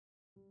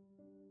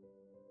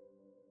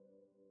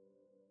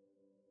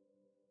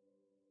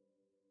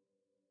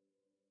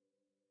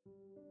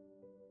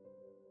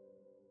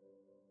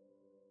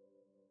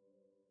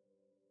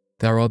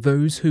There are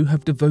those who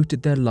have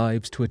devoted their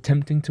lives to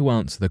attempting to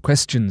answer the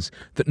questions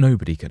that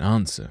nobody can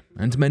answer,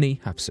 and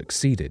many have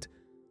succeeded.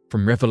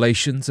 From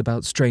revelations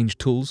about strange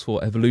tools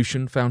for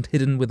evolution found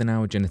hidden within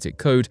our genetic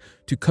code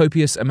to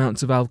copious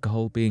amounts of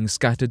alcohol being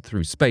scattered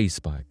through space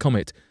by a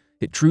comet,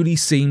 it truly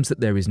seems that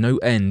there is no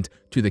end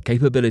to the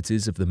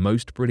capabilities of the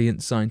most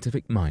brilliant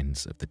scientific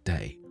minds of the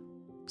day.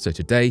 So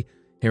today,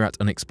 here at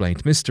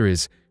Unexplained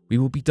Mysteries, we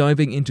will be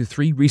diving into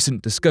 3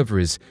 recent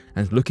discoveries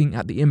and looking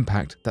at the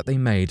impact that they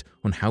made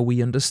on how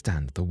we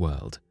understand the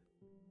world.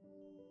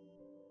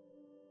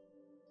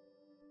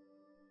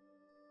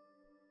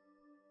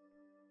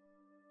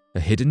 A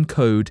hidden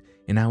code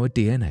in our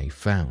DNA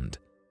found.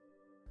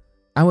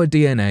 Our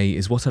DNA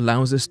is what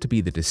allows us to be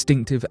the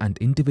distinctive and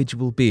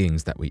individual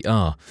beings that we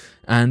are,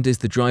 and is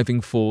the driving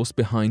force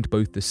behind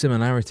both the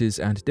similarities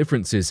and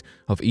differences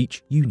of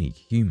each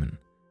unique human.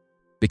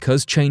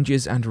 Because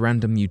changes and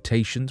random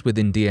mutations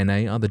within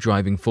DNA are the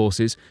driving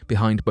forces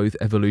behind both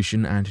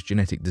evolution and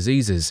genetic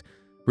diseases,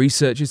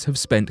 researchers have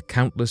spent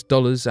countless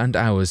dollars and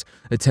hours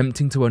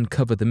attempting to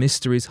uncover the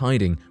mysteries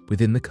hiding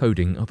within the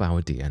coding of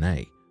our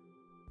DNA.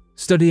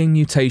 Studying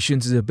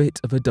mutations is a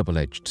bit of a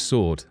double-edged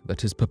sword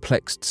that has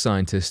perplexed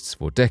scientists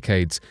for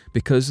decades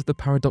because of the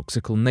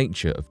paradoxical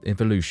nature of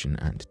evolution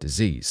and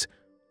disease.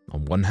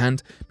 On one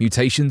hand,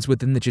 mutations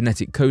within the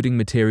genetic coding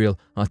material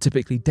are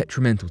typically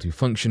detrimental to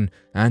function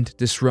and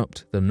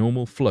disrupt the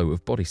normal flow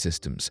of body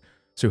systems.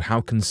 So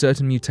how can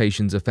certain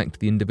mutations affect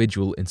the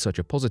individual in such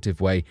a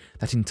positive way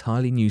that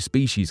entirely new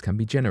species can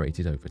be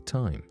generated over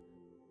time?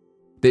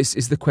 This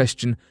is the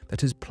question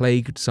that has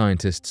plagued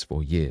scientists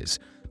for years,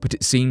 but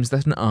it seems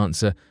that an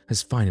answer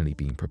has finally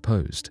been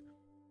proposed.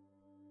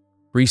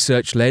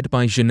 Research led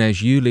by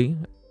Janej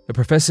Yuli, a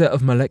professor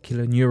of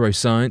molecular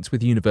neuroscience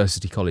with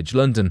University College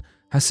London,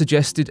 has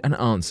suggested an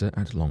answer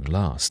at long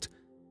last.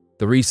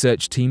 The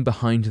research team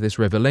behind this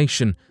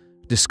revelation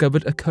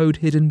discovered a code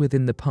hidden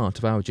within the part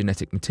of our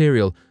genetic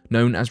material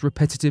known as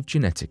repetitive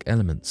genetic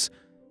elements,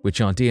 which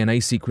are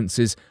DNA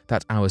sequences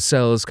that our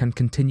cells can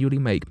continually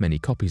make many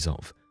copies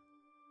of.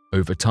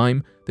 Over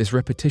time, this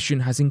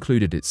repetition has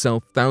included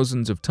itself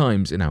thousands of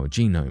times in our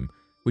genome,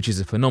 which is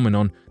a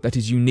phenomenon that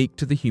is unique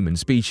to the human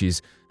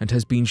species and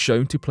has been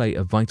shown to play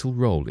a vital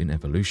role in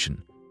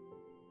evolution.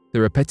 The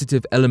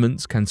repetitive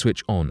elements can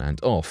switch on and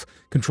off,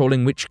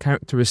 controlling which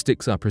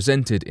characteristics are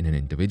presented in an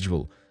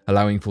individual,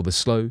 allowing for the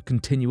slow,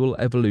 continual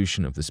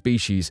evolution of the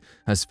species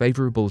as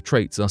favorable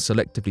traits are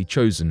selectively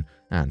chosen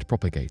and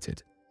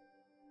propagated.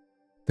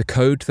 The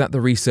code that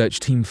the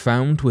research team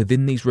found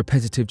within these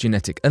repetitive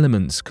genetic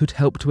elements could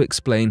help to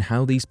explain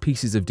how these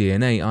pieces of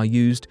DNA are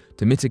used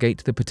to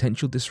mitigate the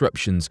potential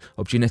disruptions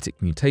of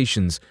genetic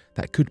mutations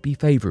that could be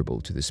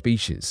favorable to the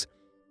species.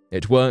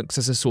 It works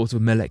as a sort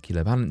of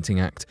molecular balancing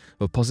act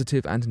of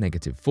positive and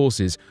negative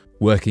forces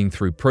working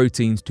through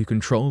proteins to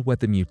control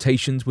whether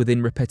mutations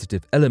within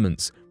repetitive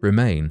elements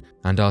remain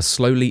and are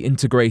slowly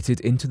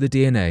integrated into the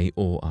DNA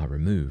or are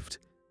removed.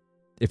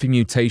 If a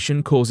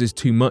mutation causes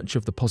too much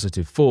of the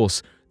positive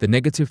force, the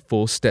negative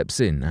force steps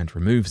in and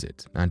removes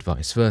it, and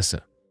vice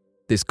versa.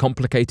 This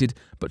complicated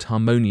but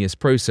harmonious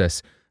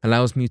process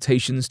allows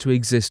mutations to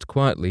exist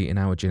quietly in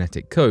our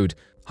genetic code,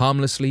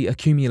 harmlessly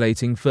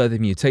accumulating further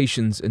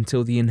mutations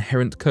until the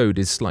inherent code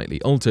is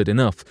slightly altered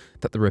enough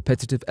that the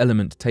repetitive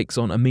element takes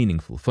on a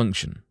meaningful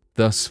function,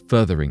 thus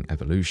furthering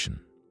evolution.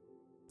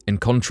 In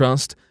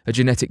contrast, a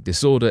genetic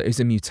disorder is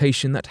a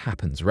mutation that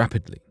happens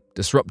rapidly,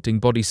 disrupting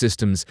body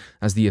systems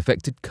as the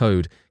affected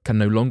code can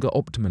no longer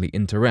optimally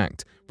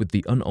interact with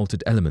the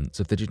unaltered elements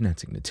of the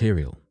genetic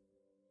material.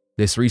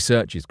 This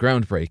research is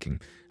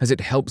groundbreaking, as it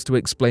helps to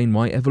explain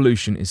why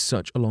evolution is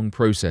such a long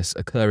process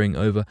occurring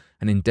over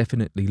an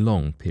indefinitely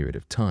long period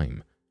of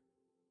time.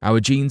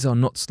 Our genes are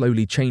not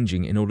slowly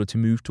changing in order to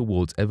move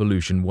towards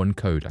evolution one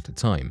code at a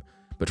time,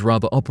 but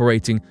rather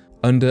operating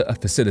under a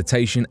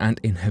facilitation and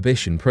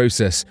inhibition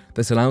process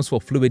that allows for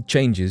fluid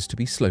changes to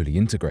be slowly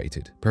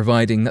integrated,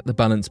 providing that the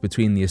balance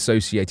between the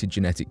associated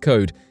genetic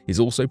code is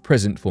also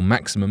present for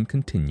maximum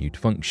continued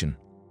function.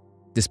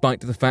 Despite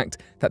the fact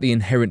that the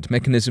inherent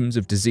mechanisms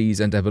of disease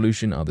and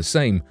evolution are the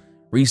same,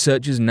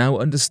 researchers now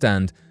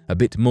understand a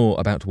bit more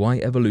about why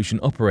evolution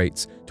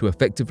operates to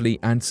effectively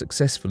and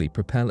successfully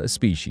propel a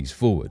species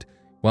forward,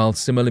 while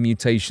similar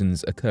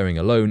mutations occurring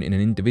alone in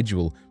an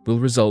individual will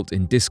result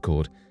in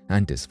discord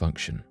and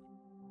dysfunction.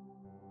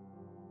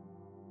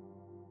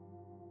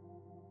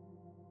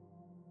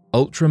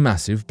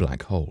 Ultramassive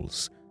black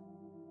holes.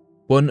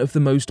 One of the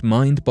most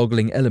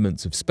mind-boggling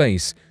elements of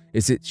space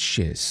is its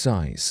sheer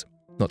size.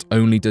 Not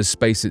only does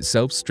space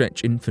itself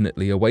stretch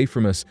infinitely away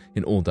from us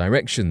in all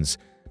directions,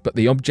 but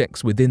the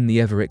objects within the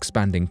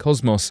ever-expanding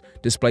cosmos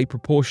display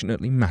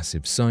proportionately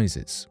massive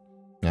sizes.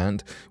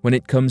 And when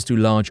it comes to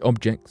large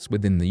objects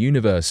within the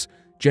universe,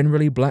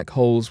 generally black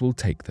holes will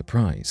take the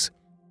prize.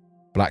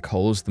 Black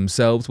holes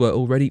themselves were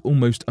already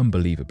almost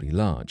unbelievably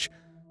large,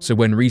 so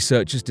when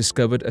researchers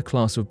discovered a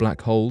class of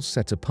black holes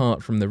set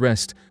apart from the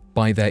rest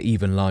by their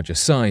even larger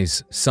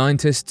size,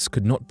 scientists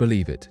could not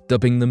believe it,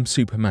 dubbing them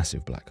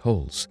supermassive black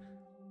holes.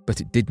 But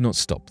it did not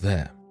stop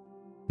there.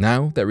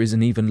 Now, there is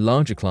an even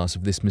larger class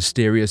of this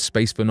mysterious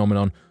space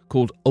phenomenon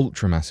called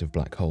ultramassive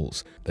black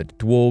holes that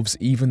dwarfs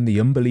even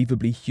the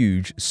unbelievably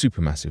huge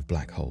supermassive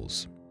black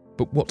holes.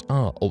 But what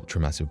are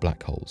ultramassive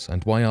black holes,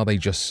 and why are they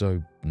just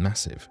so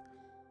massive?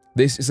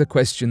 This is a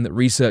question that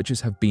researchers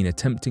have been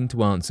attempting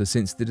to answer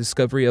since the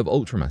discovery of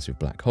ultramassive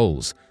black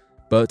holes,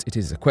 but it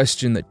is a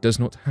question that does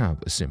not have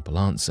a simple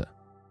answer.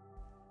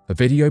 A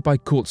video by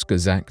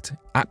Kurzgesagt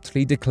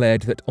aptly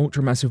declared that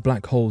ultramassive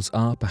black holes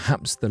are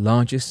perhaps the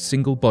largest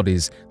single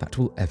bodies that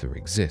will ever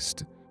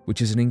exist,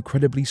 which is an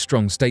incredibly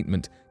strong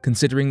statement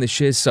considering the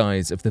sheer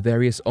size of the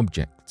various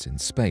objects in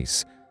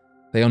space.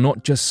 They are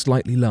not just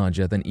slightly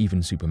larger than even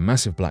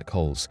supermassive black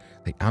holes,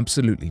 they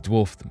absolutely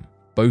dwarf them,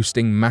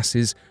 boasting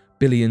masses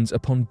billions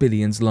upon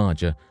billions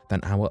larger than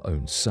our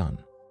own Sun.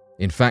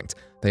 In fact,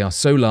 they are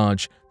so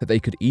large that they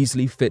could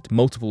easily fit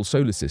multiple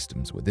solar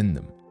systems within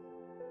them.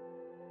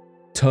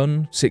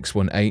 TUN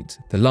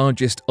 618, the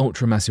largest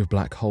ultramassive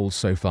black hole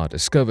so far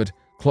discovered,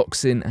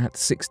 clocks in at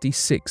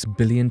 66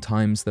 billion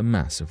times the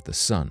mass of the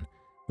Sun,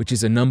 which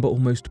is a number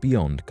almost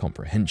beyond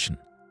comprehension.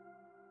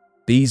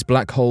 These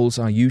black holes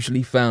are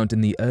usually found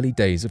in the early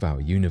days of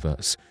our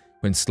universe,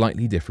 when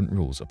slightly different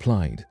rules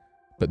applied,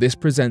 but this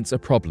presents a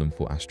problem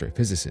for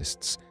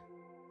astrophysicists.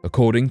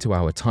 According to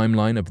our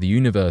timeline of the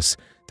universe,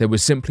 there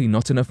was simply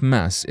not enough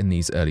mass in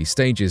these early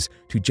stages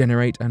to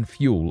generate and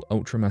fuel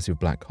ultramassive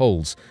black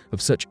holes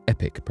of such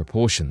epic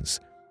proportions.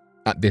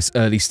 At this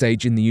early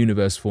stage in the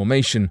universe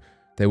formation,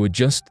 there were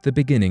just the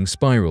beginning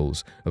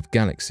spirals of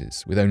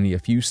galaxies with only a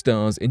few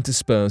stars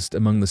interspersed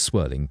among the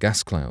swirling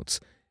gas clouds,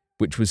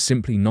 which was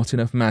simply not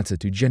enough matter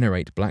to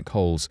generate black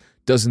holes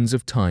dozens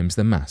of times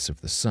the mass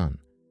of the Sun.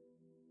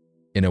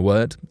 In a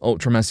word,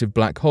 ultramassive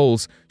black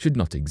holes should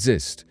not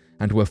exist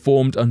and were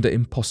formed under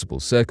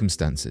impossible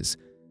circumstances.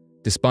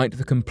 Despite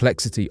the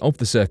complexity of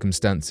the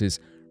circumstances,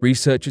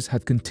 researchers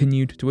have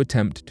continued to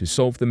attempt to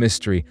solve the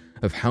mystery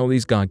of how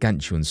these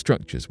gargantuan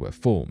structures were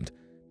formed,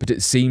 but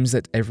it seems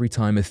that every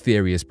time a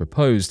theory is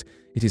proposed,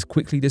 it is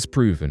quickly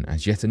disproven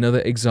as yet another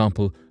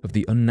example of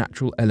the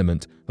unnatural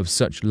element of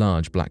such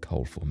large black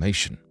hole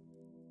formation.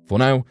 For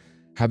now,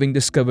 having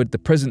discovered the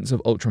presence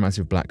of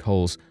ultramassive black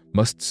holes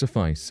must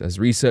suffice as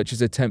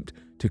researchers attempt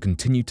to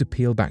continue to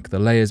peel back the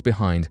layers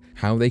behind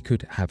how they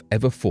could have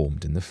ever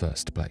formed in the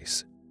first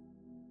place.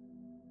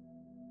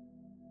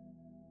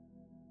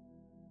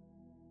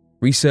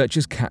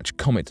 Researchers catch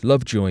Comet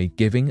Lovejoy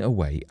giving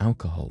away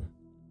alcohol.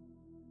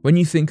 When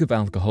you think of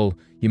alcohol,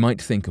 you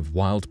might think of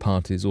wild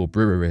parties or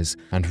breweries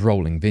and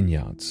rolling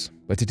vineyards,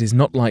 but it is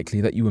not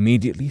likely that you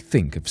immediately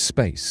think of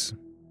space.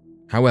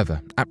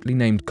 However, aptly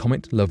named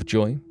Comet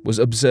Lovejoy was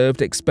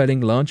observed expelling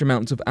large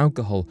amounts of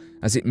alcohol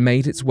as it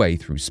made its way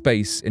through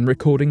space in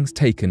recordings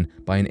taken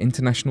by an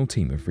international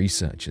team of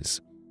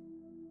researchers.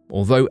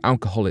 Although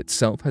alcohol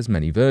itself has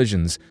many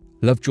versions,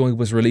 Lovejoy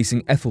was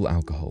releasing ethyl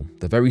alcohol,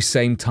 the very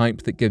same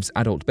type that gives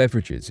adult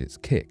beverages its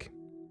kick.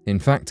 In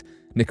fact,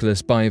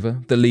 Nicholas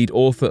Biver, the lead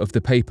author of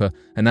the paper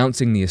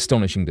announcing the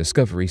astonishing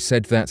discovery,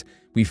 said that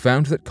we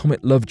found that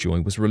Comet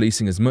Lovejoy was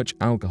releasing as much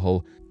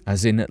alcohol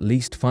as in at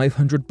least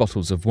 500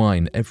 bottles of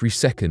wine every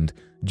second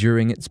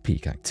during its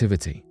peak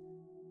activity.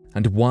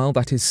 And while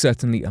that is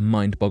certainly a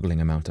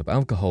mind-boggling amount of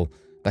alcohol,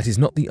 that is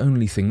not the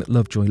only thing that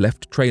Lovejoy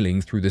left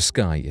trailing through the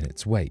sky in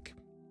its wake.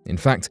 In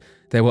fact,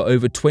 there were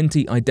over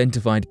 20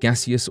 identified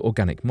gaseous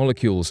organic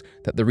molecules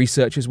that the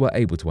researchers were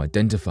able to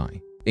identify,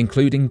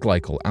 including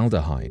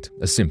glycolaldehyde,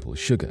 a simple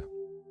sugar.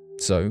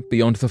 So,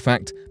 beyond the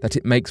fact that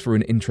it makes for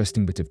an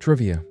interesting bit of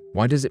trivia,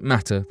 why does it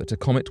matter that a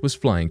comet was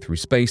flying through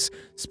space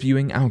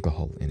spewing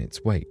alcohol in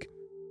its wake?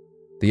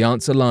 The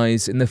answer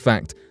lies in the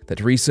fact that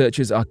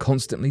researchers are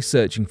constantly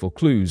searching for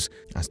clues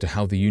as to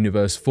how the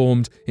universe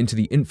formed into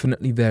the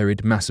infinitely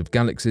varied mass of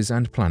galaxies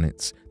and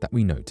planets that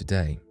we know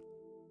today.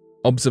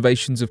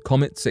 Observations of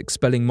comets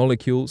expelling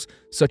molecules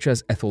such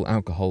as ethyl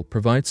alcohol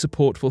provide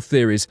support for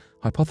theories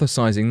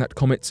hypothesizing that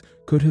comets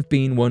could have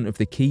been one of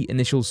the key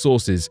initial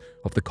sources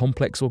of the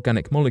complex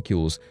organic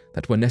molecules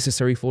that were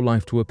necessary for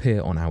life to appear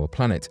on our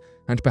planet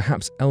and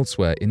perhaps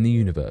elsewhere in the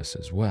universe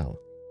as well.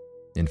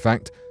 In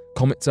fact,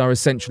 comets are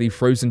essentially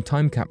frozen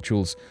time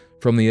capsules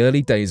from the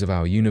early days of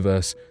our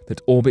universe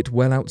that orbit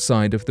well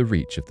outside of the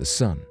reach of the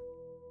Sun.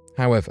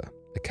 However,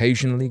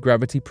 occasionally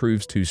gravity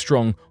proves too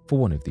strong for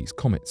one of these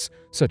comets,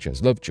 such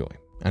as Lovejoy,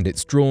 and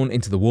it's drawn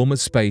into the warmer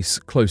space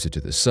closer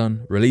to the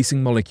Sun,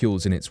 releasing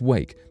molecules in its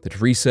wake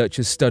that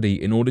researchers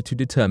study in order to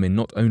determine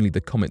not only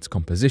the comet's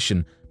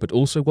composition, but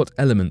also what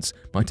elements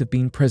might have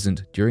been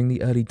present during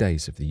the early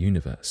days of the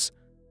universe.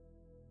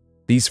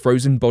 These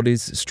frozen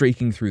bodies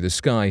streaking through the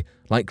sky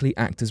likely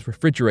act as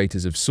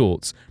refrigerators of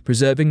sorts,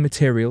 preserving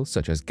material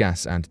such as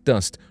gas and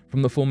dust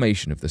from the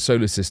formation of the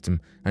solar system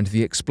and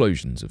the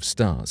explosions of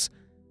stars.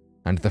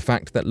 And the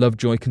fact that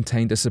Lovejoy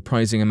contained a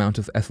surprising amount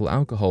of ethyl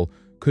alcohol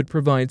could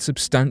provide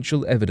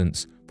substantial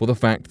evidence for the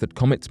fact that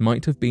comets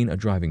might have been a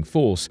driving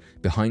force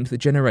behind the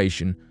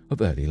generation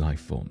of early life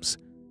forms.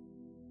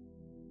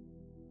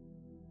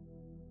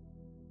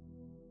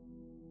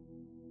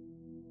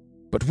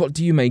 But what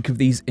do you make of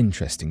these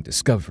interesting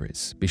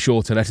discoveries? Be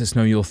sure to let us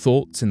know your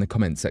thoughts in the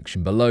comment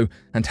section below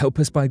and help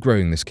us by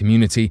growing this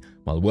community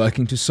while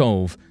working to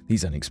solve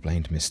these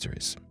unexplained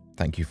mysteries.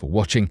 Thank you for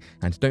watching,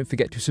 and don't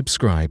forget to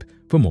subscribe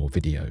for more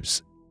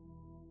videos.